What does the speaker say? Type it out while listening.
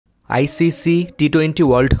ICC T20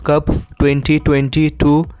 World Cup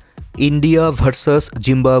 2022 India vs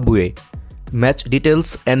Zimbabwe. Match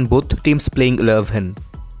details and both teams playing 11.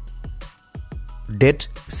 Date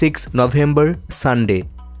 6 November Sunday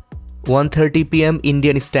 1:30 PM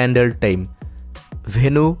Indian Standard Time.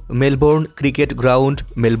 Venue Melbourne Cricket Ground,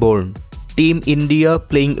 Melbourne. Team India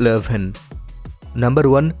playing 11. Number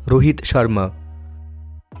 1 Rohit Sharma.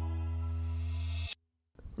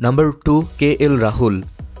 Number 2 KL Rahul.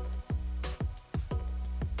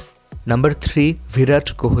 Number 3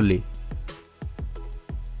 Virat Kohli.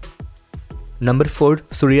 Number 4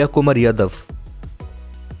 Suryakumar Yadav.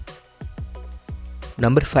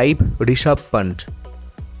 Number 5 Rishabh Pant.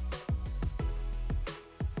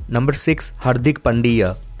 Number 6 Hardik Pandya.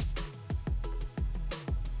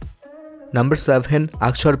 Number 7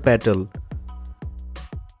 Axar patel.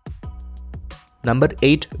 Number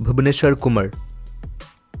 8 Bhuvneshwar Kumar.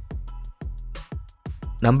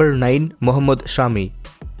 Number 9 Mohammad Shami.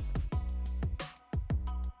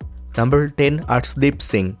 Number 10 Arshdeep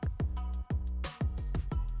Singh.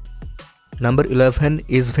 Number 11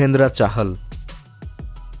 Yuzvendra Chahal.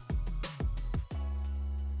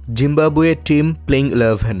 Zimbabwe team playing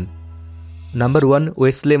 11. Number 1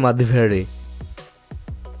 Wesley Madhevere.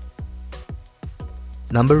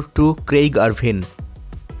 Number 2 Ervine.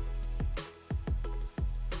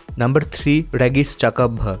 Number 3 Regis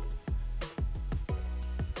Chakabva.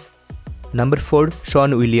 Number 4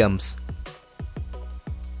 Sean Williams.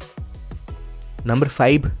 Number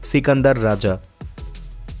 5 Sikandar Raza.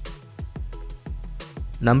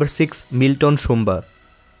 Number 6 Milton Shumba.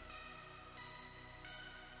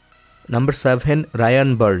 Number 7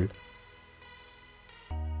 Ryan Burl.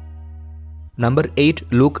 Number 8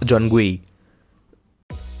 Jongwe.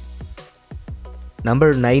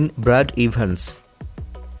 Number 9 Brad Evans.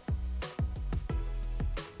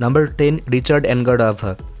 Number 10 Richard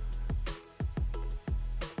Ngarava.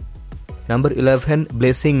 Number 11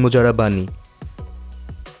 Blessing Muzarabani.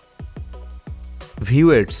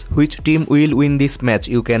 Viewers, which team will win this match?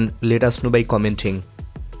 You can let us know by commenting.